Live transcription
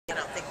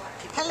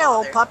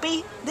Hello,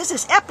 puppy. This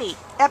is Eppie.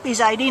 Eppie's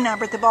ID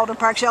number at the Baldwin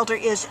Park Shelter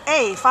is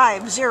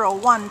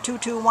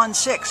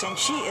A5012216, and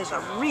she is a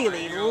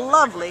really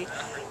lovely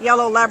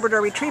yellow Labrador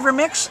Retriever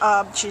mix.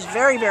 She's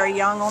very, very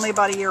young, only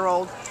about a year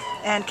old,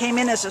 and came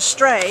in as a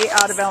stray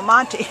out of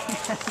Monte.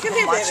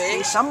 Wants to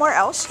be somewhere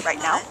else right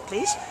now,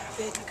 please.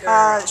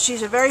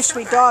 She's a very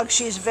sweet dog.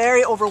 She's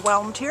very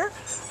overwhelmed here.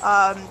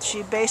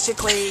 She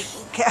basically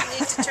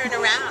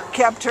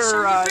kept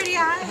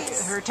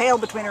her tail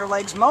between her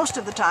legs most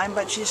of the time,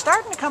 but she's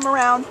starting to come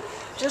around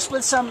just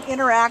with some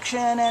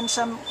interaction, and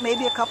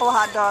maybe a couple of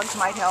hot dogs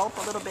might help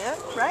a little bit,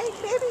 right,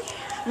 baby?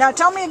 Now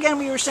tell me again,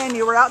 we were saying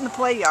you were out in the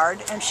play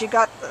yard and she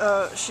got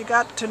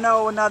to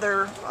know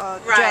another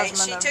right.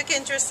 Jasmine. She took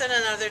interest in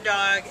another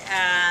dog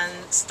and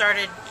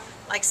started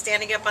like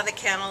standing up on the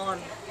kennel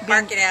and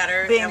barking at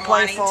her and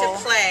wanting to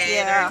play.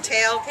 Yeah. And her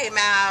tail came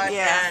out,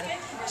 yeah. and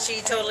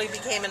she totally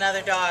became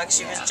another dog.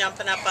 She was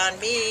jumping up on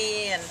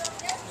me and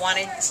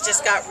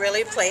just got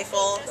really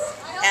playful.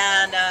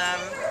 And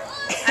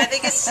I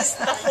think it's just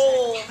the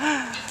whole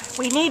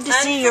we need to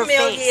see your face.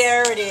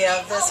 Unfamiliarity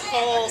of this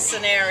whole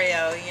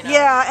scenario, you know.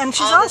 Yeah, and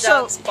she's all also the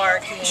dogs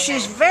barking.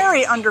 She's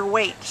very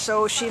underweight,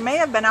 so she may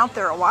have been out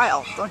there a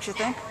while, don't you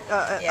think?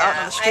 Out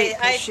on the street.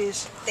 I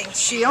think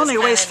she only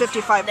weighs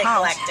 55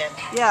 pounds.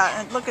 Neglected. Yeah,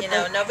 and look at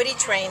nobody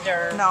trained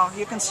her. No,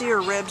 you can see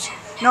her ribs.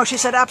 No, she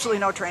said absolutely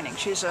no training.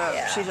 She's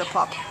a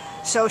pup.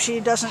 So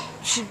she doesn't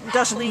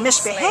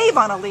misbehave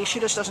on a leash. She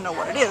just doesn't know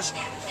what it is,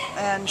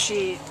 and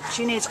she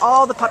needs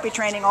all the puppy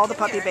training, all the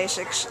puppy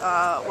basics,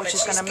 which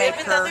is going to make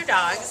her. Other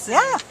dogs.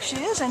 Yeah, she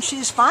is, and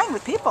she's fine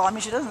with people. I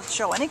mean, she doesn't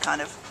show any kind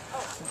of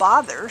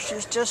bother.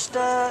 She's just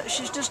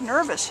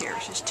nervous here.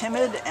 She's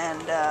timid,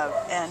 and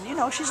you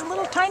know, she's a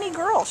little tiny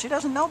girl. She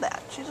doesn't know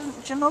that. She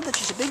doesn't know that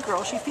she's a big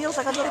girl. She feels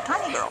like a little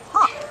tiny girl.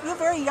 Huh? You're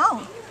very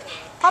young.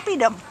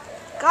 Puppydom.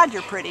 God,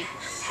 you're pretty.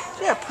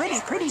 You're a pretty,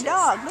 pretty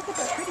dog. Look at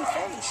that pretty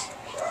face.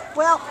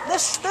 Well,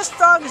 this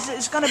dog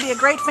is going to be a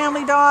great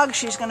family dog.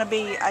 She's going to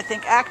be, I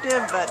think,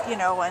 active, but you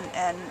know,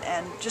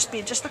 and just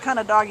be just the kind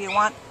of dog you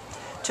want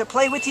to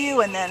play with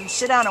you and then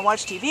sit down and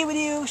watch TV with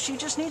you. She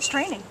just needs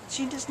training.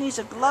 She just needs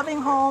a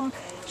loving home.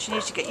 She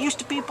needs to get used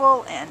to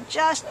people and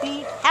just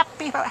be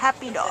happy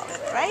dog,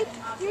 right?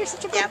 You're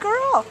such a good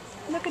girl.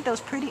 Look at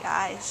those pretty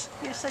eyes.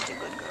 You're such a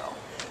good girl.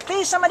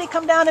 Please, somebody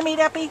come down and meet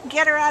Eppie.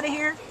 Get her out of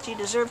here. She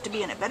deserves to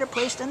be in a better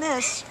place than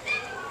this.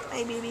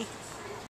 Bye, baby.